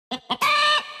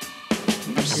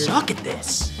suck at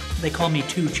this. They call me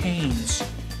 2 Chains.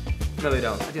 No, they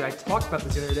don't. Dude, I talked about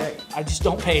this the other day. I just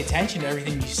don't pay attention to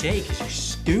everything you say because you're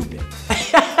stupid.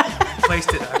 I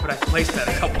placed that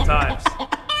a couple times.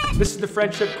 This is the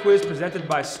friendship quiz presented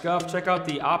by Scump. Check out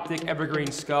the OpTic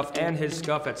Evergreen Scuff and his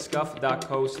scuff at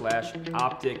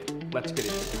scuff.co/OpTic. Let's get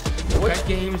into it. Okay. Which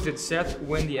games did Seth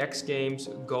win the X Games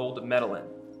gold medal in?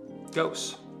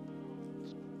 Ghosts.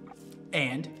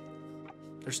 And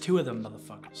there's 2 of them,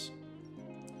 motherfuckers.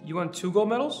 You won 2 gold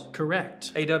medals?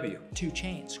 Correct. AW. 2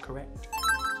 Chains, correct.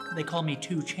 They call me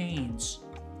 2 Chains.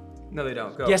 No, they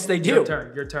don't. Go. Yes, they do.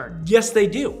 Your turn. Yes, they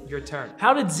do. Your turn.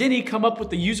 How did Zinni come up with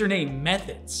the username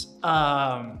Methods?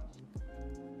 I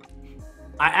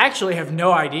actually have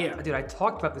no idea. Dude, I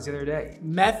talked about this the other day.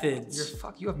 Methods.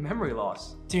 You have memory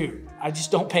loss. Dude, I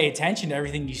just don't pay attention to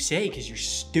everything you say because you're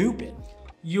stupid.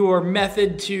 Your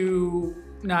method to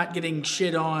not getting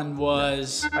shit on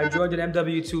was... I joined an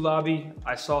MW2 lobby.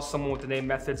 I saw someone with the name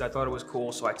Methods. I thought it was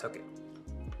cool, so I took it.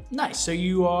 Nice, so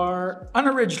you are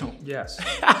unoriginal. Yes.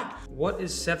 What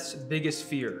is Seth's biggest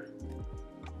fear?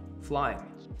 Flying.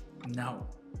 No.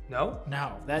 No?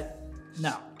 No,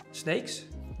 no. Snakes?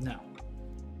 No.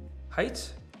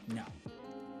 Heights? No.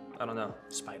 I don't know.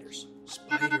 Spiders.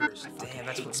 Spiders. Damn,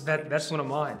 that's one of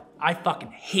mine. I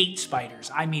fucking hate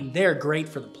spiders. I mean, they're great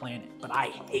for the planet, but I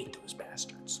hate those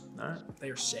bastards. All right.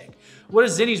 They're sick. What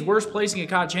is Zinni's worst placing at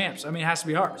COD Champs? I mean, it has to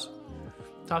be ours.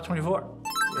 Top 24.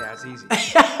 Yeah, it's easy.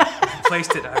 I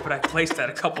placed that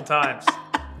a couple times.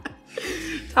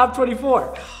 Top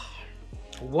 24.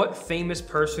 What famous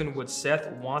person would Seth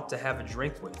want to have a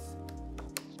drink with?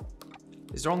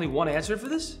 Is there only one answer for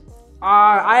this?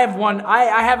 I have one.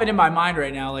 I have it in my mind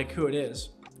right now, like who it is.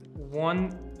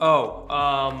 McConaughey.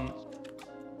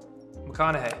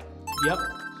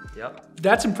 Yep.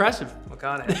 That's impressive.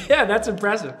 McConaughey. Yeah, that's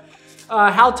impressive.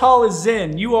 How tall is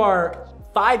Zin? You are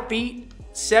 5 feet,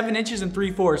 7 inches and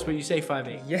 3/4, but you say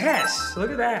 5'8". Yes,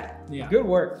 look at that. Yeah. Good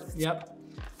work. Yep.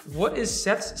 What is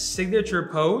Seth's signature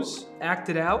pose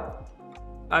acted out?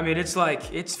 I mean, it's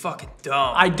fucking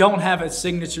dumb. I don't have a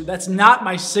signature. That's not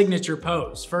my signature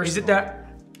pose. Is it that,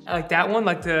 like that one?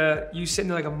 Like you sitting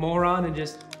there like a moron and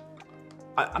just,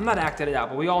 I'm not acting it out,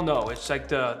 but we all know. It's like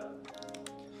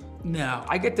No.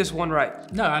 I get this one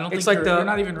right. No, I don't it's think like you're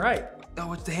not even right.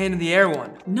 Oh, it's the hand in the air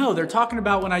one. No, they're talking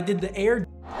about when I did the air.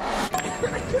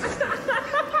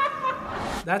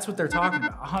 That's what they're talking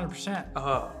about, 100%.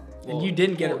 Well, and you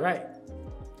didn't get it right.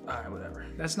 All right, whatever.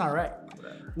 That's not right.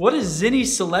 Whatever. What is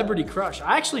Zinni's celebrity crush?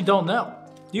 I actually don't know.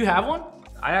 Do you have one?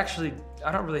 I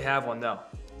don't really have one, no.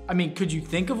 I mean, could you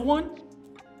think of one?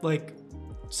 Like,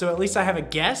 so at least I have a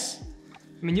guess?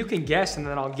 I mean, you can guess and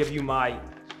then I'll give you my,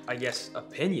 I guess,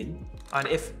 opinion on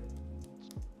if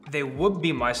they would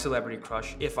be my celebrity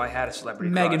crush if I had a celebrity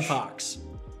Megan crush. Fox.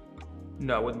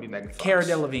 No, it wouldn't be Megan Fox. Cara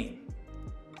Delevingne.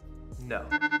 No,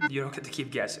 you don't get to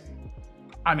keep guessing.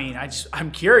 I mean, I'm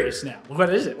curious now.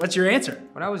 What is it? What's your answer?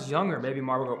 When I was younger, maybe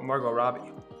Margot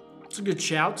Robbie. It's a good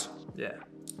shout. Yeah.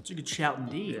 It's a good shout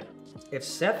indeed. Yeah. If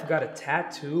Seth got a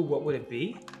tattoo, what would it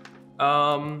be?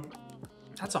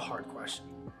 That's a hard question.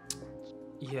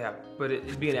 Yeah, but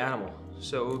it'd be an animal.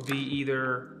 So it would be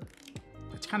either...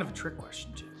 It's kind of a trick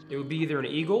question, too. It would be either an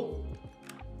eagle,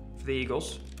 for the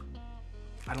Eagles.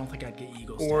 I don't think I'd get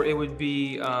eagles. Or it would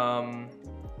be,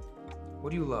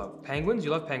 what do you love? Penguins? You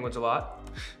love penguins a lot.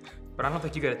 But I don't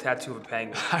think you get a tattoo of a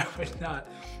penguin. I would not.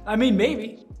 I mean,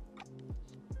 maybe.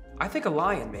 I think a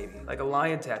lion, maybe. Like a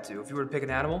lion tattoo, if you were to pick an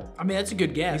animal. I mean, that's a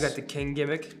good guess. You got the king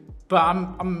gimmick. But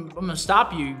I'm gonna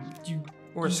stop you.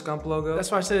 Or a Scump logo.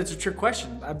 That's why I said it's a trick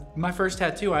question. My first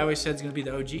tattoo, I always said it's gonna be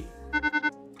the OG.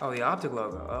 Oh, the OpTic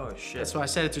logo. Oh, shit. That's why I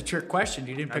said it's a trick question.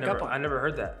 You didn't pick up on it. I never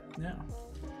heard that. No.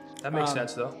 That makes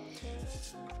sense, though.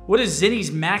 What is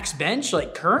Zinni's max bench,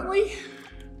 like, currently?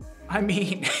 I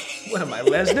mean... What am I,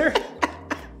 Lesnar?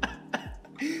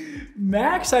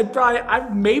 Max,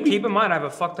 I'd maybe... Keep in mind, I have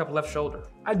a fucked up left shoulder.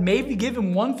 I'd maybe give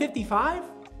him 155?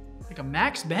 Like a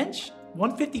max bench?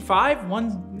 155?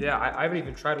 Yeah, I haven't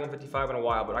even tried 155 in a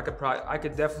while, but I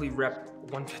could definitely rep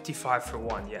 155 for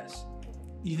one, yes.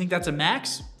 You think that's a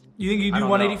max? You think you do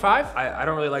 185? I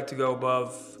don't really like to go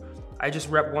above... I just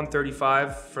rep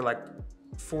 135 for like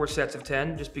 4 sets of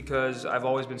 10, just because I've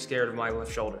always been scared of my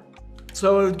left shoulder.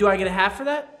 So do I get a half for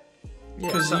that?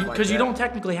 Yeah, because you don't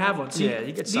technically have one. So yeah,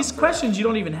 you get these questions. You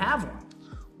don't even have one.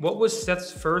 What was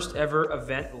Seth's first ever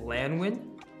event LAN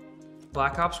win?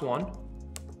 Black Ops 1.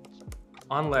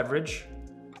 On leverage.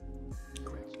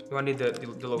 Do I need the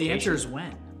location? The answer is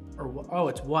when, or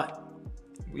it's what?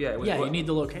 Yeah, you need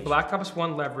the location. Black Ops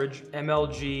 1 leverage,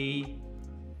 MLG.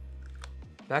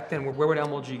 Back then, where would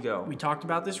MLG go? We talked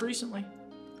about this recently.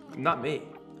 Not me.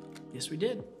 Yes, we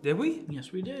did. Did we?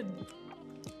 Yes, we did.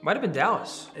 Might have been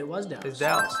Dallas. It was Dallas. It's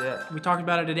Dallas, yeah. We talked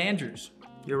about it at Andrews.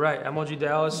 You're right. MLG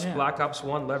Dallas, Yeah. Black Ops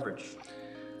 1, Leverage.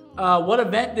 What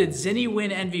event did Zinni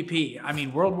win MVP? I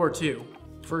mean, World War II,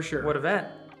 for sure. What event?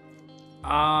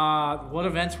 What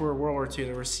events were World War II?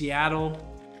 There was Seattle.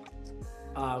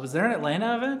 Was there an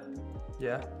Atlanta event?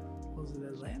 Yeah. Was it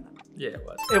Atlanta? Yeah, it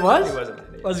was. It was? It wasn't.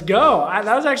 Yeah. Let's go.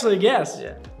 That was actually a guess.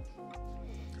 Yeah.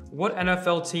 What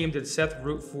NFL team did Seth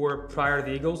root for prior to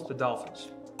the Eagles? The Dolphins.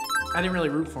 I didn't really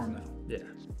root for him, though. Yeah.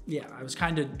 Yeah, I was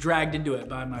kind of dragged into it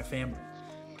by my family.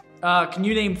 Can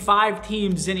you name 5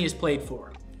 teams Zinni has played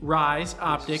for? Rise,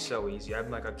 OpTic. It's so easy. I'm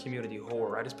like a community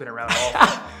whore. I just been around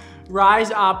all.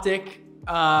 Rise, OpTic.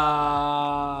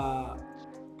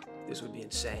 This would be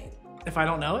insane. If I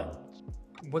don't know it.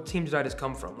 What team did I just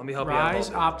come from? Let me help you out. Rise,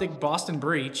 OpTic, Boston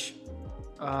Breach.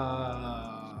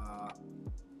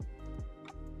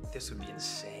 This would be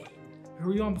insane. Who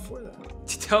were you on before that?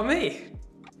 Tell me.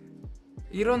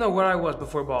 You don't know where I was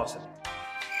before Boston.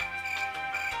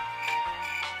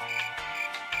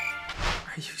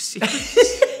 Are you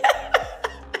serious?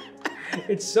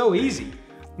 It's so easy.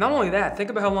 Not only that, think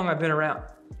about how long I've been around.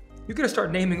 You could have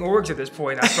started naming orgs at this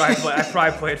point. I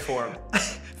probably played for them.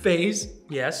 FaZe.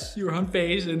 Yes. You were on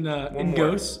FaZe in more.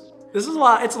 Ghosts. This is a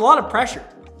lot. It's a lot of pressure.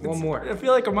 One more. I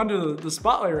feel like I'm under the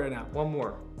spotlight right now. One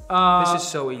more. This is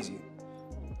so easy.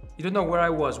 You don't know where I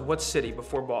was, what city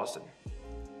before Boston?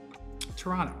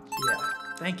 Toronto. Yeah.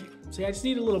 Thank you. See, I just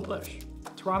need a little push.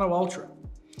 Toronto Ultra.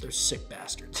 They're sick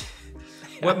bastards.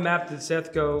 What map did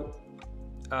Seth go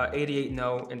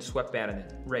 88-0 and swept Bannon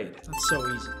in? Raid. That's so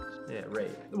easy. Yeah,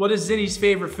 Raid. What is Zinni's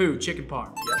favorite food? Chicken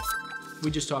parm. Yep.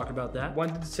 We just talked about that.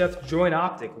 When did Seth join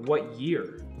OpTic? What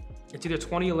year? It's either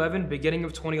 2011, beginning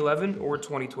of 2011, or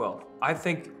 2012. I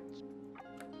think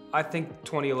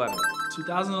 2011.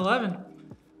 2011.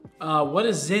 What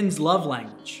is Zin's love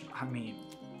language? I mean,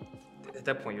 at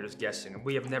that point, you're just guessing.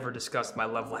 We have never discussed my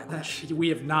love language. we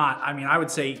have not. I mean, I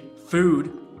would say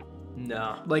food.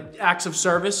 No. Like acts of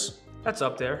service. That's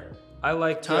up there. I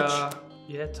like touch.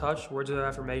 Yeah, touch. Words of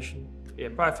affirmation. Yeah,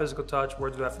 probably physical touch.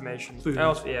 Words of affirmation. Food.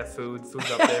 Yeah, food.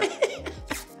 Food's up there.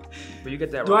 But you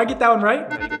get that wrong. Do I get that one right?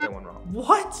 No, you get that one wrong.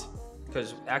 What?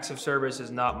 Because acts of service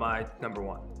is not my number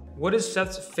one. What is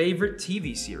Seth's favorite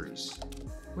TV series?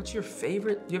 What's your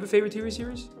favorite? Do you have a favorite TV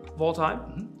series of all time?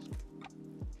 Mm-hmm.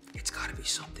 It's got to be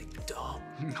something dumb.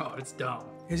 No, it's dumb.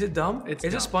 Is it dumb? It's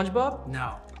Is dumb. it SpongeBob?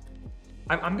 No.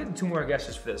 I'm getting 2 more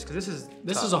guesses for this because this is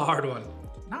This is a hard one.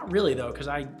 Not really though, because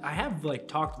I have like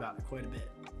talked about it quite a bit.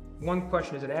 One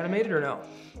question: is it animated or no?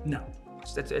 No.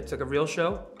 It's like a real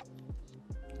show.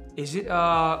 Is it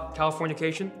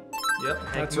Californication? Yep.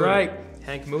 That's right.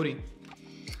 Hank Moody.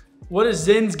 What is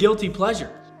Zin's guilty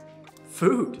pleasure?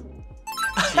 Food.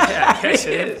 Yeah, I guess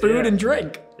it is. Food yeah. and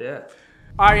drink. Yeah.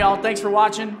 All right, y'all. Thanks for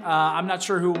watching. I'm not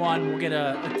sure who won. We'll get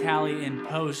a tally in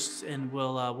post, and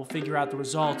we'll figure out the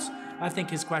results. I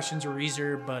think his questions were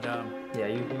easier, but Yeah,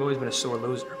 you've always been a sore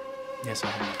loser. yes, I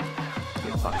have.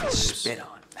 You fucking spit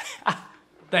on.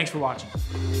 Thanks for watching.